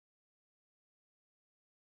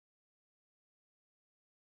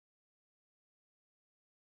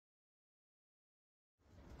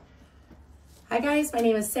Hi guys, my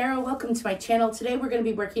name is Sarah. Welcome to my channel. Today we're going to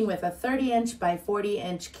be working with a 30-inch by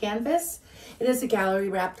 40-inch canvas. It is a gallery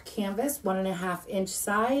wrapped canvas, 1.5-inch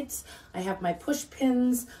sides. I have my push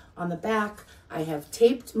pins on the back. I have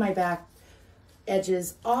taped my back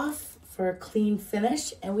edges off for a clean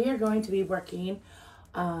finish, and we are going to be working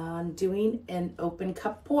on doing an open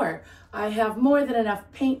cup pour. I have more than enough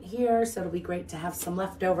paint here, so it'll be great to have some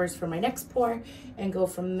leftovers for my next pour and go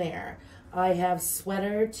from there. I have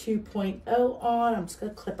Sweater 2.0 on. I'm just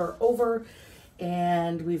gonna clip her over,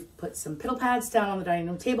 and we've put some piddle pads down on the dining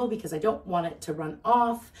room table because I don't want it to run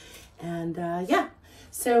off. And yeah,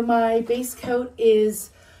 so my base coat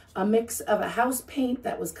is a mix of a house paint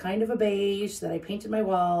that was kind of a beige that I painted my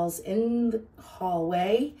walls in the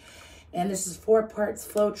hallway. And this is 4 parts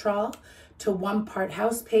Floetrol to 1 part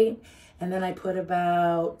house paint. And then I put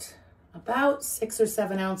about 6 or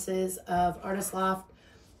 7 ounces of Artist Loft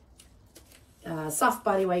soft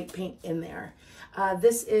body white paint in there.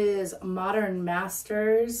 This is Modern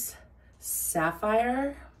Masters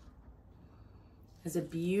Sapphire. It's a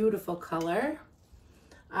beautiful color.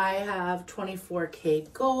 I have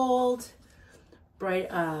 24K gold,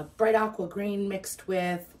 bright aqua green mixed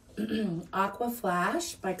with Aqua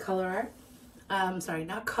Flash by Color Art. Sorry,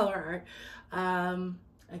 not Color Art.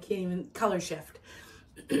 I can't even, Color Shift.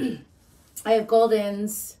 I have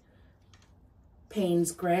Golden's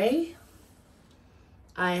Payne's Gray.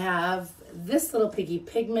 I have this little Piggy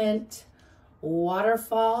Pigment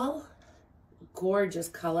Waterfall, gorgeous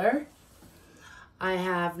color. I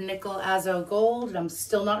have Nickel Azo Gold, and I'm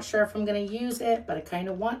still not sure if I'm gonna use it, but I kind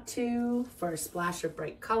of want to for a splash of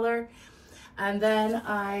bright color. And then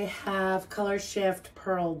I have Color Shift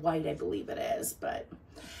Pearl White, I believe it is, but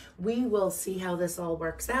we will see how this all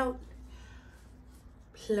works out.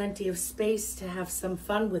 Plenty of space to have some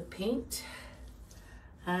fun with paint,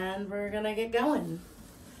 and we're gonna get going.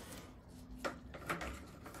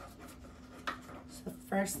 So the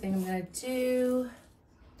first thing I'm gonna do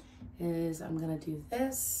is I'm gonna do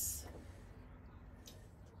this,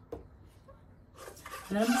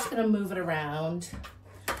 and I'm just gonna move it around.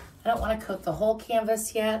 I don't want to coat the whole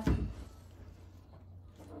canvas yet.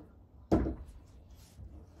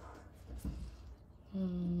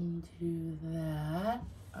 Do that.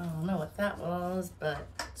 I don't know what that was, but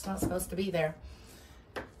it's not supposed to be there.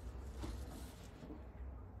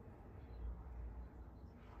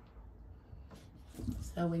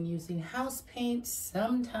 So when using house paint,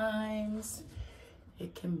 sometimes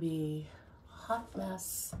it can be a hot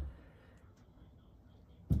mess.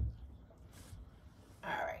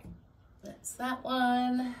 All right, that's that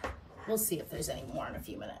one. We'll see if there's any more in a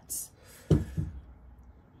few minutes.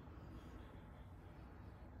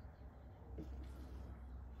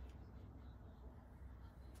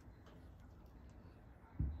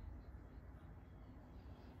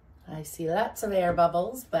 I see lots of air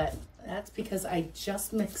bubbles, but that's because I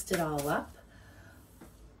just mixed it all up.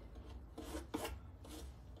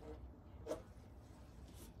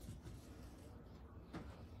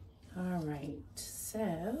 All right, so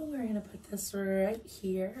we're gonna put this right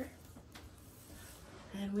here.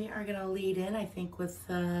 And we are gonna lead in, I think, with,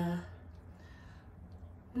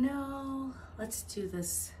 no, let's do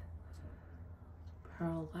this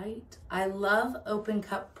Pearl White. I love open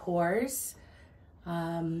cup pours.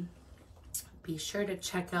 Be sure to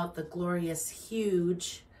check out the Glorious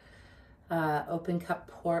Huge open cup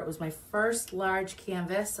pour. It was my first large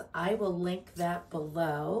canvas. I will link that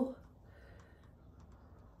below.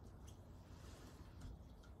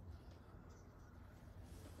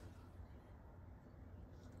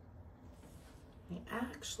 I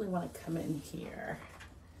actually want to come in here.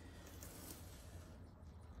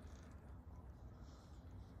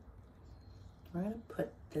 We're going to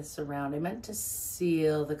put this around. I meant to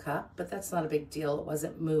seal the cup, but that's not a big deal. It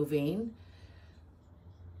wasn't moving.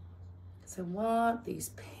 So I want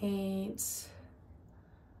these paints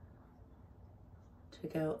to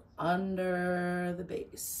go under the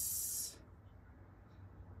base.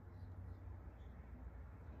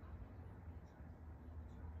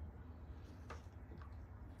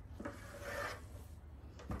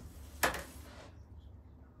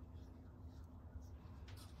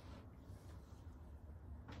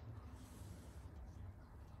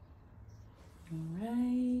 All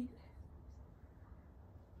right.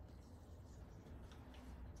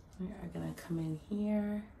 We are gonna come in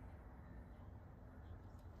here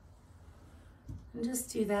and just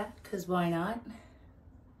do that, because why not?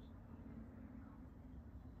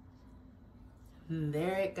 And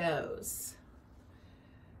there it goes.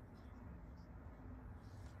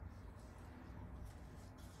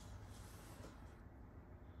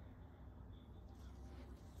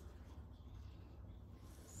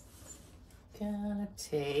 gonna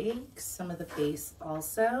take some of the base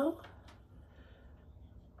also.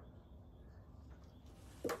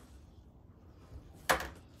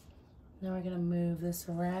 Now we're gonna move this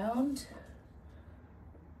around.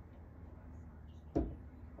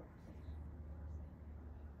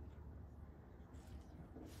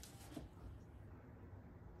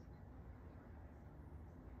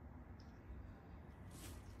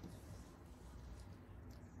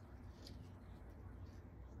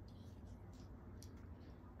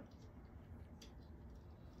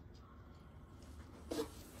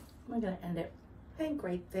 We're gonna end it, I think,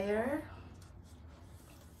 right there.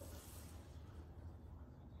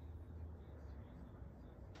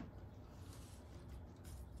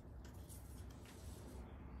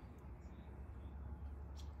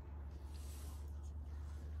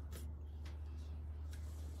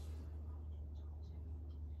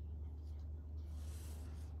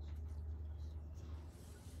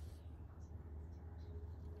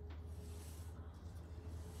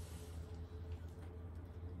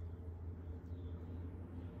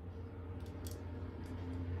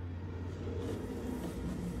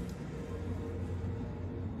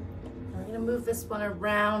 Move this one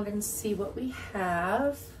around and see what we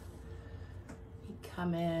have. We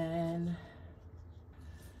come in.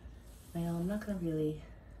 Well, I'm not gonna really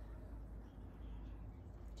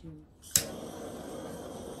do.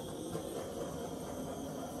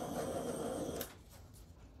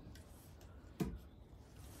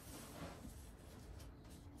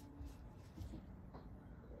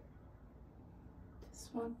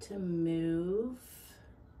 Just want to move.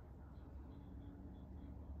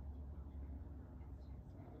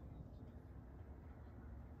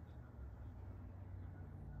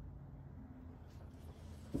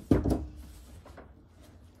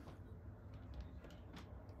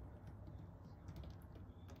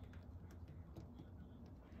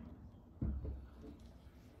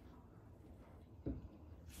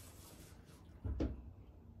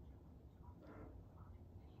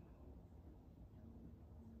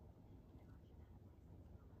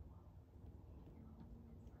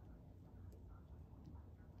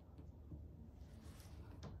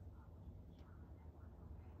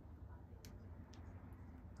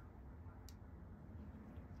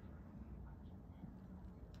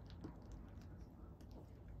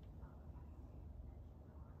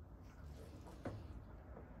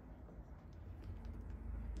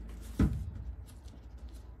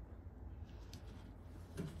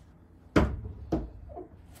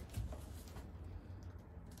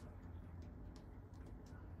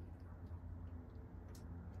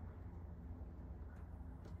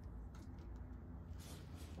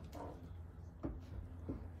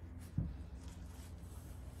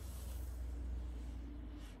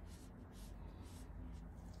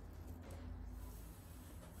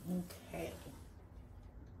 Okay.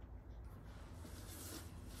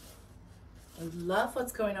 I love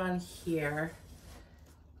what's going on here.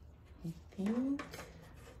 I think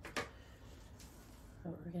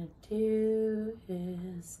what we're gonna do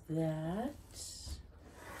is that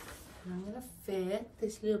I'm gonna fit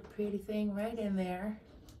this little pretty thing right in there.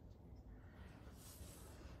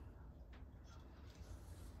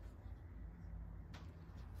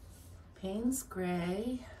 Payne's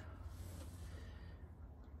Gray.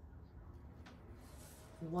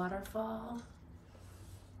 Waterfall.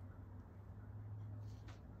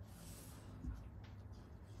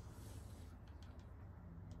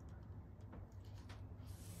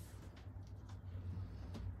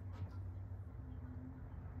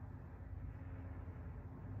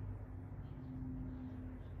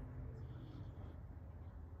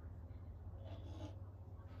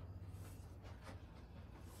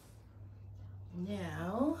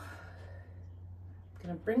 Now, I'm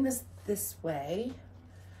gonna bring this way.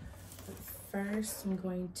 But first, I'm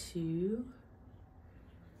going to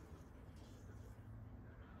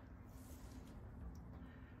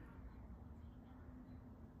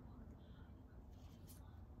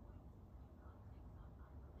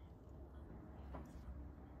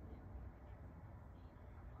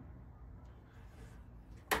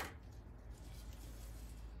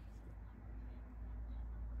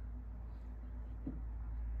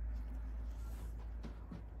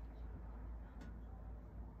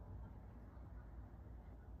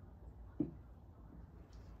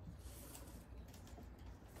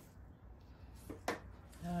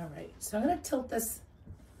so I'm gonna tilt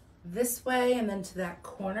this way and then to that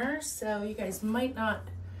corner. So you guys might not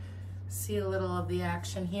see a little of the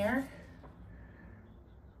action here.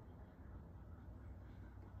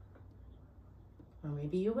 Or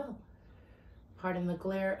maybe you will. Pardon the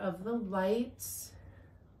glare of the lights.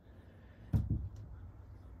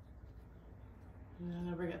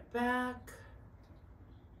 back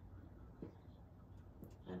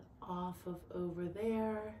and off of over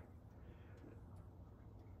there.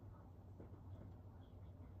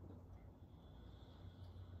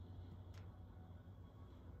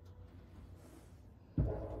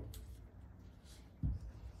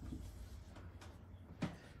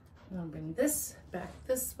 I'll bring this back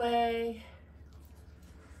this way.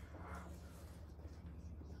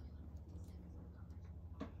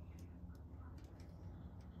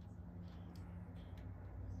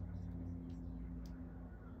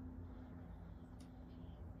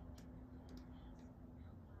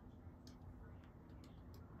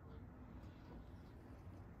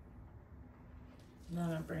 Now I'm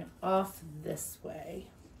gonna bring it off this way.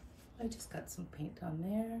 I just got some paint on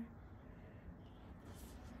there.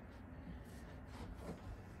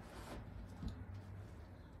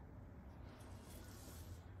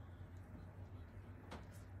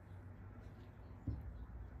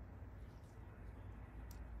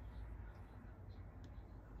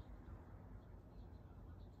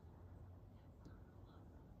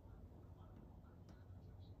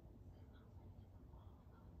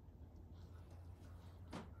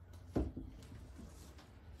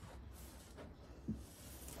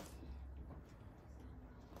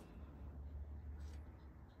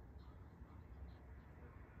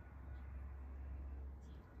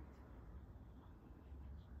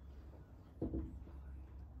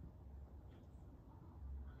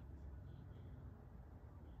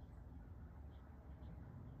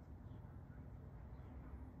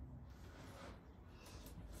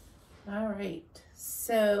 All right,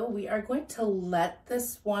 so we are going to let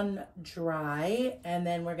this one dry, and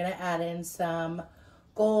then we're gonna add in some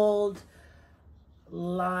gold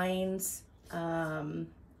lines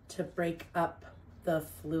to break up the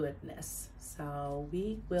fluidness. So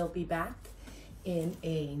we will be back in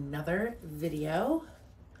another video.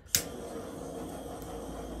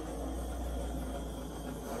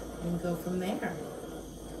 And go from there.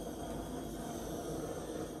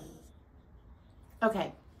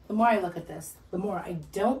 Okay. The more I look at this, the more I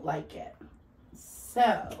don't like it.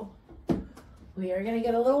 So we are gonna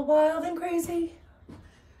get a little wild and crazy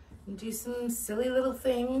and do some silly little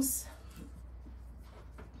things.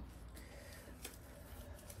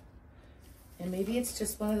 And maybe it's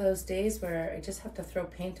just one of those days where I just have to throw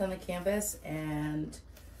paint on the canvas and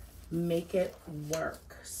make it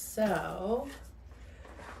work. So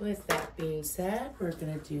with that being said, we're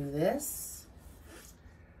gonna do this.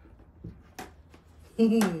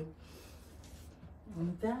 And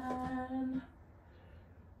then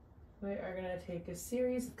we are gonna take a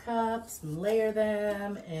series of cups and layer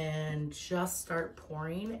them and just start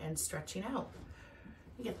pouring and stretching out.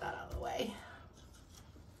 Get that out of the way.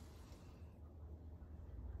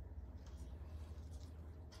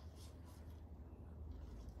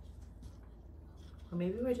 Or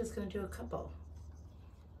maybe we're just gonna do a couple.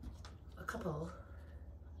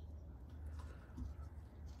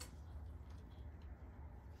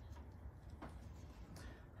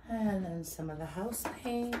 And then some of the house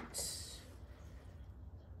paint.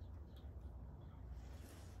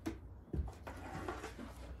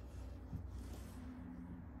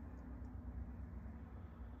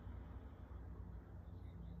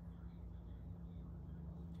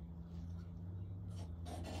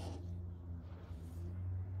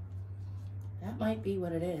 That might be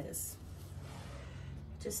what it is.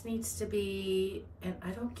 It just needs to be, and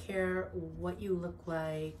I don't care what you look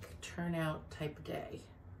like, turn out type of day.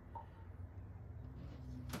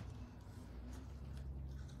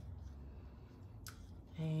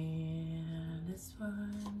 And this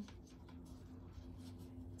one.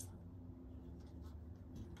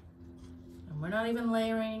 And we're not even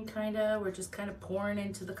layering, kinda, we're just kind of pouring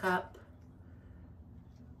into the cup.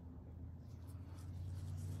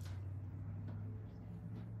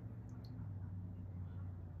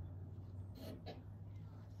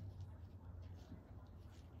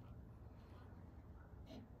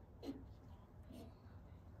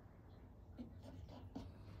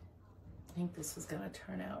 I think this is gonna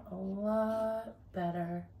turn out a lot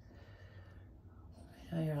better.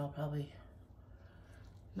 I know you're all probably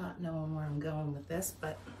not knowing where I'm going with this,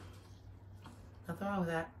 but nothing wrong with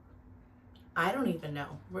that. I don't even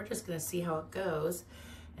know. We're just gonna see how it goes.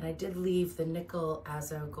 And I did leave the nickel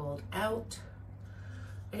azo gold out.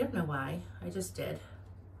 I don't know why, I just did.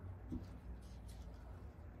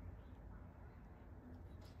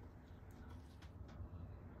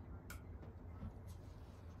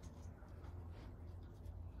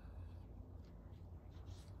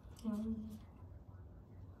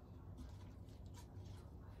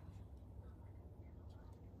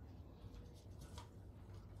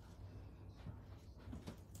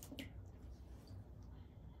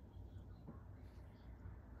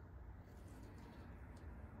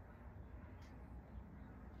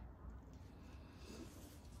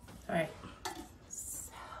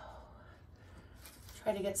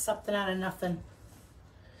 Try to get something out of nothing,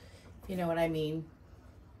 if you know what I mean.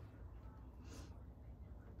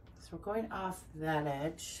 So we're going off that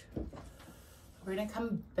edge. We're gonna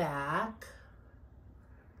come back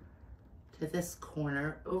to this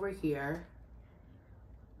corner over here.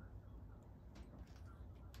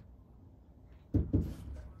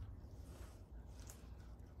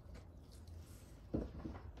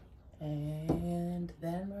 And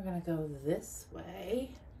then we're gonna go this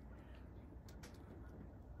way.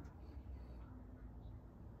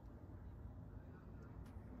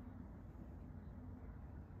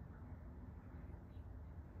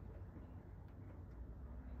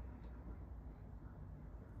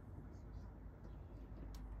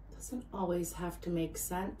 Doesn't always have to make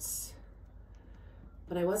sense,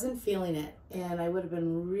 but I wasn't feeling it, and I would have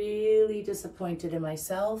been really disappointed in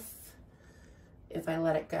myself if I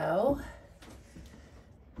let it go.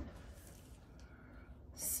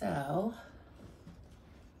 So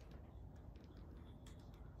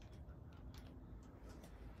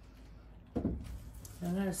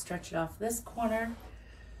I'm going to stretch it off this corner.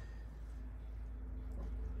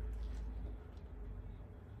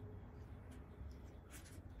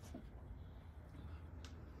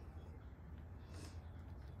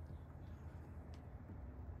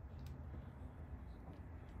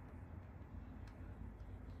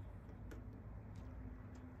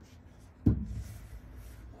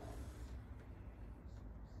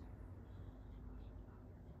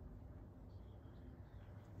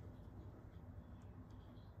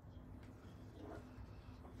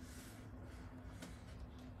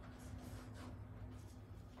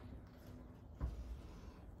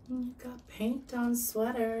 Got paint on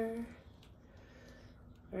sweater.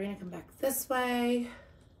 We're gonna come back this way.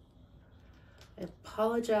 I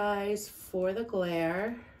apologize for the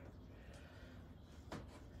glare.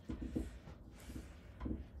 I'm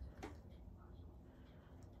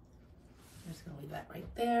just gonna leave that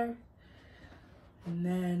right there. And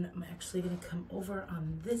then I'm actually gonna come over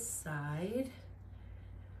on this side,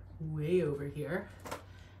 way over here.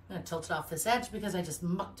 I'm gonna tilt it off this edge because I just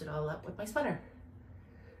mucked it all up with my sweater.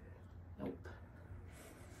 Nope.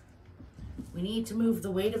 We need to move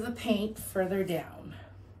the weight of the paint further down.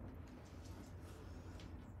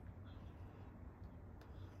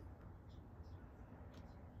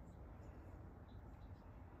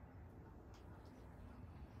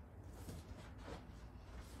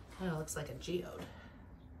 Kind of looks like a geode.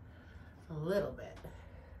 A little bit.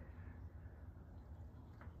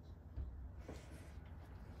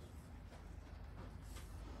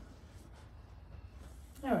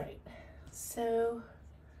 All right. So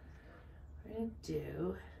we're going to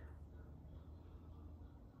do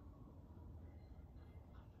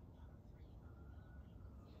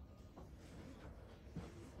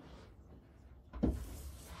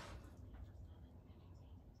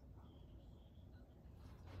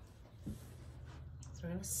we're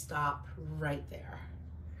going to stop right there,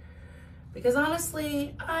 because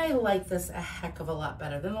honestly I like this a heck of a lot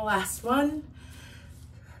better than the last one.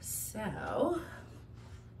 So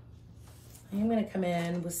I'm going to come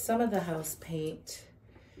in with some of the house paint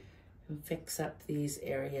and fix up these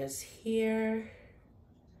areas here.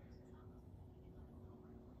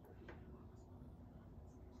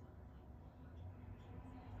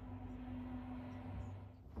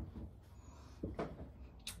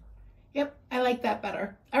 Yep, I like that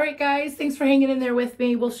better. All right, guys, thanks for hanging in there with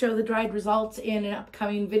me. We'll show the dried results in an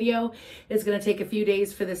upcoming video. It's going to take a few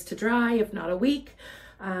days for this to dry, if not a week.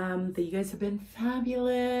 But you guys have been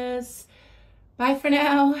fabulous. Bye for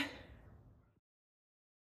now.